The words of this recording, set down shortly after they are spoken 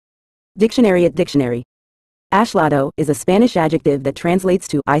Dictionary at dictionary. Aislado is a Spanish adjective that translates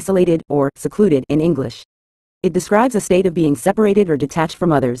to isolated or secluded in English. It describes a state of being separated or detached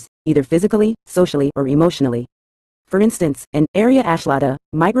from others, either physically, socially, or emotionally. For instance, an área aislada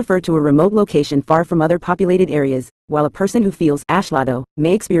might refer to a remote location far from other populated areas, while a person who feels aislado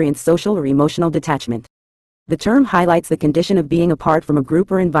may experience social or emotional detachment. The term highlights the condition of being apart from a group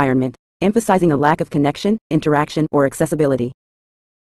or environment, emphasizing a lack of connection, interaction, or accessibility.